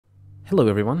Hello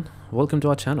everyone, welcome to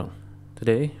our channel.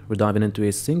 Today we're diving into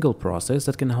a single process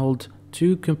that can hold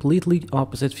two completely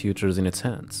opposite futures in its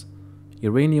hands.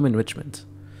 Uranium enrichment.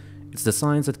 It's the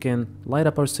science that can light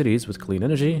up our cities with clean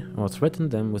energy or threaten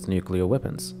them with nuclear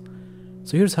weapons.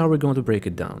 So here's how we're going to break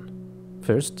it down.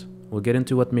 First, we'll get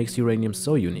into what makes uranium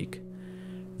so unique.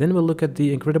 Then we'll look at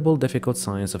the incredible difficult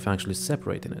science of actually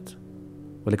separating it.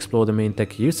 We'll explore the main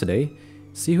tech used today,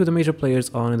 see who the major players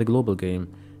are in the global game,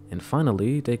 and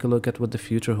finally take a look at what the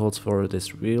future holds for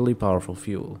this really powerful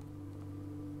fuel.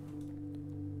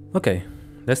 Okay,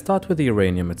 let's start with the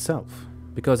uranium itself,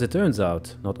 because it turns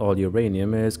out not all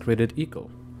uranium is created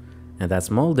equal. And that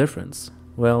small difference,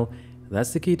 well,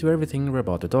 that's the key to everything we're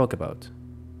about to talk about.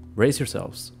 Brace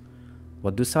yourselves.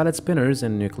 What do salad spinners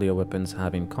and nuclear weapons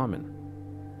have in common?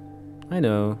 I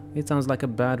know, it sounds like a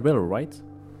bad riddle, right?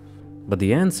 But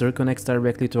the answer connects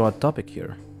directly to our topic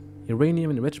here,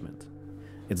 uranium enrichment.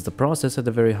 It's the process at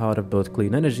the very heart of both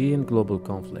clean energy and global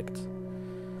conflict.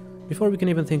 Before we can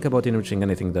even think about enriching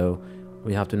anything though,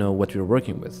 we have to know what we're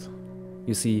working with.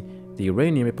 You see, the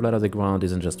uranium we pull out of the ground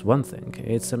isn't just one thing,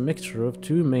 it's a mixture of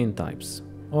two main types,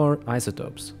 or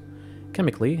isotopes.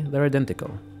 Chemically, they're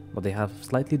identical, but they have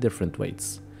slightly different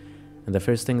weights. And the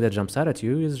first thing that jumps out at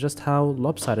you is just how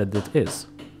lopsided it is.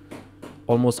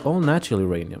 Almost all natural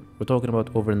uranium, we're talking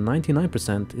about over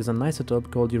 99%, is an isotope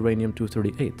called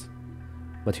uranium-238.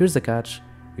 But here's the catch,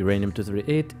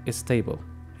 uranium-238 is stable.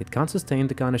 It can't sustain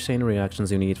the kind of chain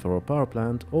reactions you need for a power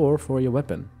plant or for your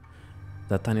weapon.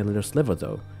 That tiny little sliver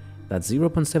though, that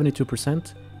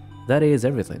 0.72%, that is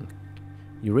everything.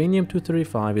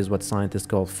 Uranium-235 is what scientists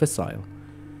call fissile.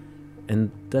 And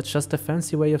that's just a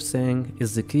fancy way of saying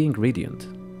is the key ingredient.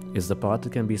 Is the part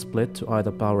that can be split to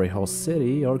either power a whole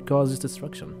city or cause its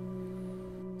destruction.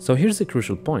 So here's the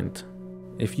crucial point.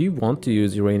 If you want to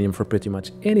use uranium for pretty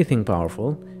much anything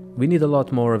powerful, we need a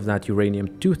lot more of that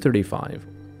uranium-235.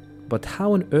 But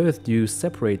how on earth do you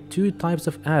separate two types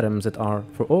of atoms that are,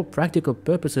 for all practical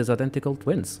purposes, identical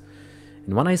twins?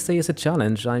 And when I say it's a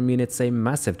challenge, I mean it's a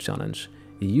massive challenge.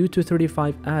 A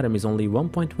U-235 atom is only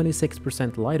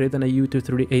 1.26% lighter than a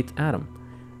U-238 atom.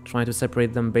 Trying to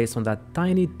separate them based on that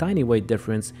tiny weight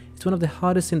difference is one of the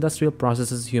hardest industrial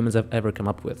processes humans have ever come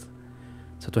up with.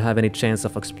 So to have any chance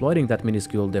of exploiting that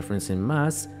minuscule difference in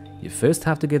mass, you first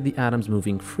have to get the atoms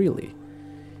moving freely.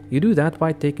 You do that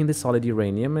by taking the solid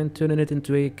uranium and turning it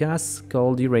into a gas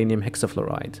called uranium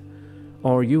hexafluoride,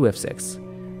 or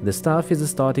UF6. This stuff is the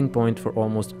starting point for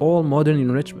almost all modern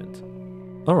enrichment.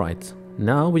 Alright,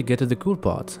 now we get to the cool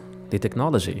part, the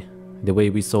technology. The way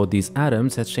we saw these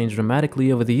atoms has changed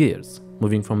dramatically over the years,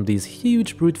 moving from these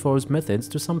huge brute force methods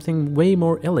to something way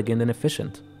more elegant and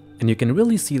efficient. And you can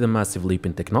really see the massive leap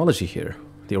in technology here.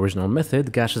 The original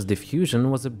method, gaseous diffusion,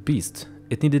 was a beast.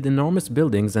 It needed enormous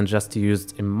buildings and just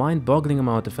used a mind-boggling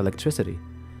amount of electricity.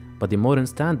 But the modern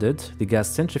standard, the gas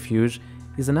centrifuge,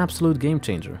 is an absolute game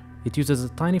changer. It uses a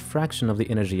tiny fraction of the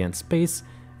energy and space,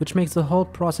 which makes the whole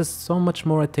process so much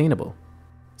more attainable.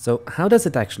 So how does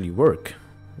it actually work?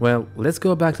 Well, let's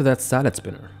go back to that salad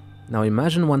spinner. Now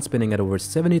imagine one spinning at over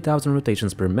 70,000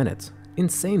 rotations per minute.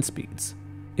 Insane speeds.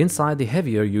 Inside, the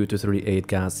heavier U-238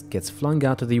 gas gets flung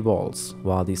out to the walls,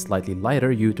 while the slightly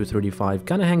lighter U-235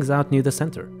 kinda hangs out near the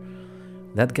center.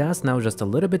 That gas, now just a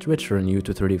little bit richer in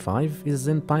U-235, is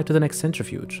then piped to the next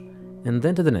centrifuge, and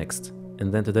then to the next,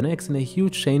 and then to the next in a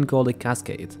huge chain called a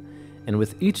cascade. And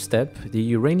with each step, the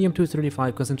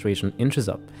uranium-235 concentration inches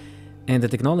up. And the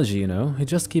technology, you know, it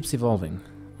just keeps evolving.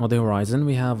 On the horizon,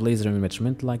 we have laser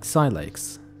enrichment like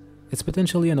Silex. It's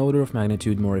potentially an order of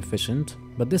magnitude more efficient,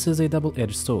 but this is a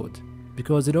double-edged sword,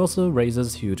 because it also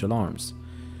raises huge alarms.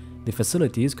 The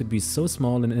facilities could be so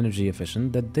small and energy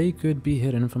efficient that they could be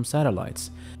hidden from satellites,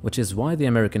 which is why the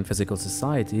American Physical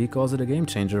Society calls it a game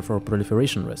changer for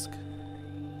proliferation risk.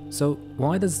 So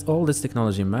why does all this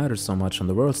technology matter so much on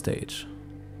the world stage?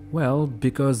 Well,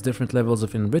 because different levels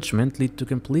of enrichment lead to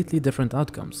completely different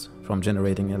outcomes, from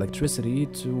generating electricity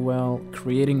to, well,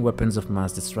 creating weapons of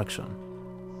mass destruction.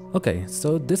 Okay,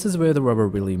 so this is where the rubber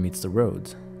really meets the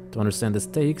road. To understand the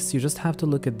stakes, you just have to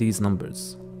look at these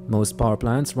numbers. Most power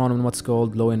plants run on what's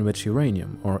called low-enriched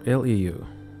uranium, or LEU,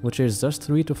 which is just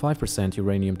 3 to 5%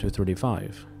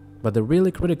 uranium-235. But the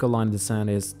really critical line in the sand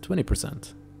is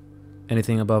 20%.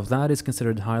 Anything above that is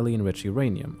considered highly enriched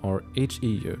uranium, or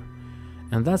HEU.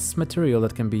 And that's material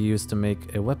that can be used to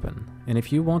make a weapon. And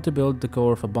if you want to build the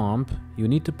core of a bomb, you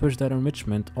need to push that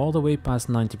enrichment all the way past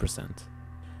 90%.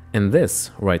 And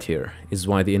this, right here, is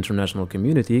why the international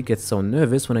community gets so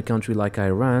nervous when a country like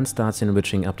Iran starts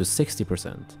enriching up to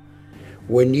 60%.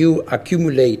 When you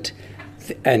accumulate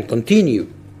and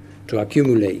continue to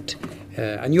accumulate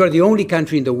and you are the only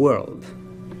country in the world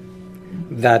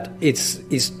that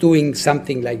is doing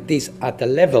something like this at a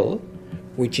level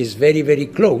which is very, very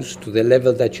close to the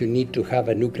level that you need to have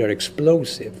a nuclear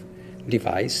explosive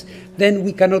device, then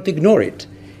we cannot ignore it.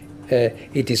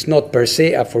 It is not per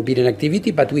se a forbidden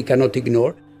activity, but we cannot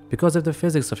ignore. Because of the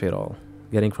physics of it all,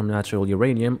 getting from natural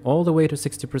uranium all the way to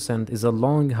 60% is a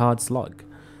long, hard slug.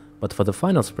 But for the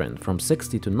final sprint from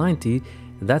 60 to 90,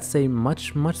 that's a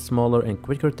much, much smaller and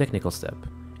quicker technical step.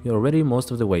 You're already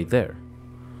most of the way there.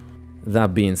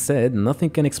 That being said, nothing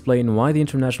can explain why the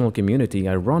international community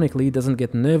ironically doesn't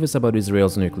get nervous about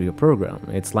Israel's nuclear program.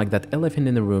 It's like that elephant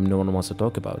in the room no one wants to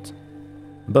talk about.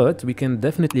 But we can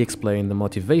definitely explain the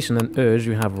motivation and urge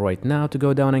you have right now to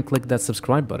go down and click that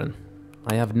subscribe button.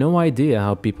 I have no idea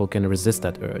how people can resist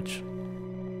that urge.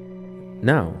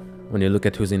 Now, when you look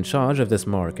at who's in charge of this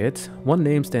market, one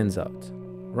name stands out: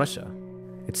 Russia.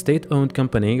 Its state-owned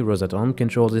company, Rosatom,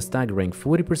 controls a staggering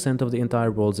 40% of the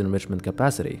entire world's enrichment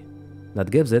capacity.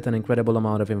 That gives it an incredible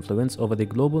amount of influence over the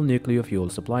global nuclear fuel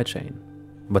supply chain.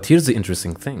 But here's the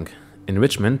interesting thing.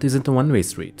 Enrichment isn't a one-way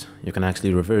street. You can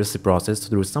actually reverse the process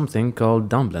through something called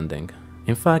downblending.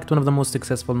 In fact, one of the most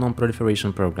successful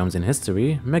non-proliferation programs in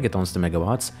history, megatons to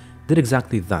megawatts, did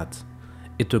exactly that.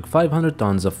 It took 500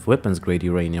 tons of weapons-grade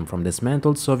uranium from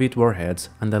dismantled Soviet warheads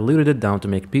and diluted it down to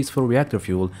make peaceful reactor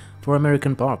fuel for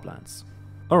American power plants.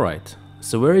 Alright,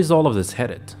 so where is all of this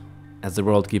headed? As the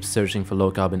world keeps searching for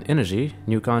low-carbon energy,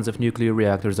 new kinds of nuclear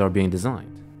reactors are being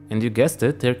designed. And you guessed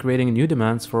it, they're creating new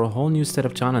demands for a whole new set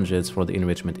of challenges for the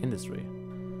enrichment industry.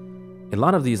 A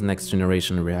lot of these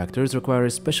next-generation reactors require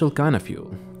a special kind of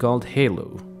fuel, called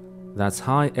HALEU. That's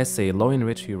high-assay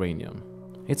low-enriched uranium.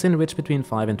 It's enriched between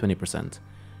 5 and 20%.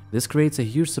 This creates a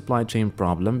huge supply chain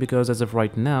problem because as of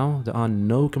right now, there are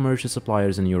no commercial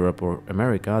suppliers in Europe or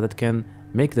America that can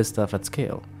make this stuff at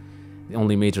scale. The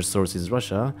only major source is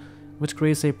Russia, which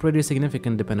creates a pretty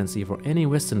significant dependency for any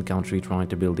Western country trying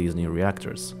to build these new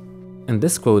reactors. And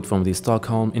this quote from the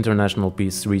Stockholm International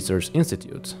Peace Research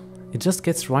Institute, it just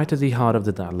gets right to the heart of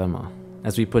the dilemma.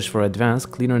 As we push for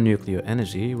advanced, cleaner nuclear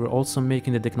energy, we're also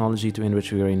making the technology to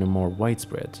enrich uranium more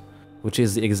widespread, which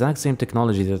is the exact same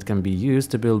technology that can be used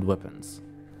to build weapons.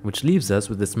 Which leaves us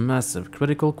with this massive,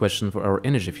 critical question for our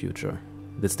energy future.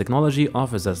 This technology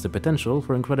offers us the potential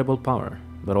for incredible power,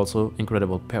 but also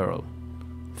incredible peril.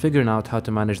 Figuring out how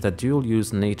to manage that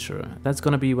dual-use nature, that's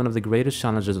gonna be one of the greatest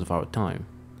challenges of our time.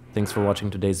 Thanks for watching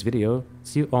today's video.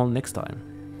 See you all next time.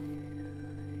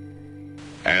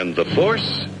 And the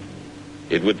force?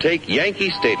 It would take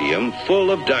Yankee Stadium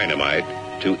full of dynamite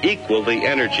to equal the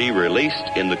energy released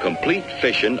in the complete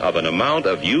fission of an amount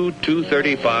of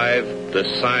U-235 the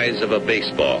size of a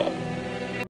baseball.